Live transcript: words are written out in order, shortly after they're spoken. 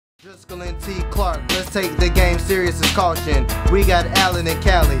Driskol and T. Clark, let's take the game serious as caution. We got Allen and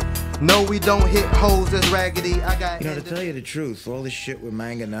Cali. No, we don't hit hoes as raggedy. I got. You know, to tell you the truth, all this shit with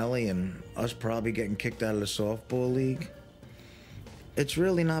Manganelli and us probably getting kicked out of the softball league, it's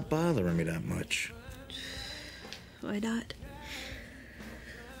really not bothering me that much. Why not?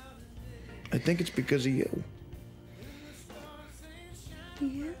 I think it's because of you.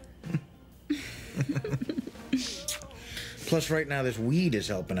 Yeah. Plus, right now, this weed is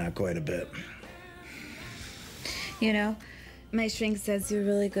helping out quite a bit. You know, my shrink says you're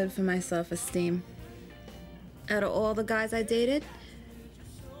really good for my self-esteem. Out of all the guys I dated,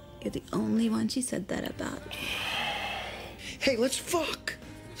 you're the only one she said that about. Hey, let's fuck!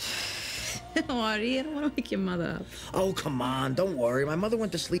 Artie, I don't want to wake your mother up. Oh, come on, don't worry. My mother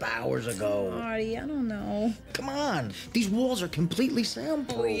went to sleep hours ago. Artie, I don't know. Come on, these walls are completely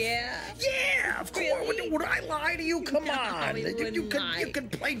soundproof. Oh, yeah? Yeah, of course. Really? Would I lie to you? Come on. You You could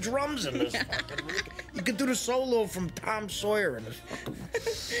play drums in this fucking... You could do the solo from Tom Sawyer in this fucking...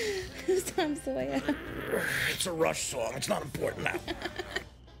 Who's Tom Sawyer? It's a Rush song. It's not important now.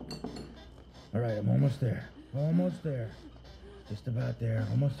 All right, I'm almost there. Almost there. Just about there.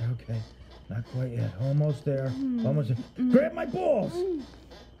 Almost there. Okay. Not quite yet. Almost there. Almost there. Grab my balls.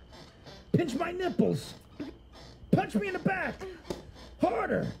 Pinch my nipples. Punch me in the back.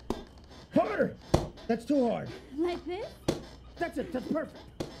 Harder. Harder. That's too hard. Like this? That's it. That's perfect.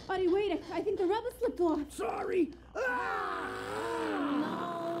 Artie, wait. I think the rubber slipped off. Sorry. Ah!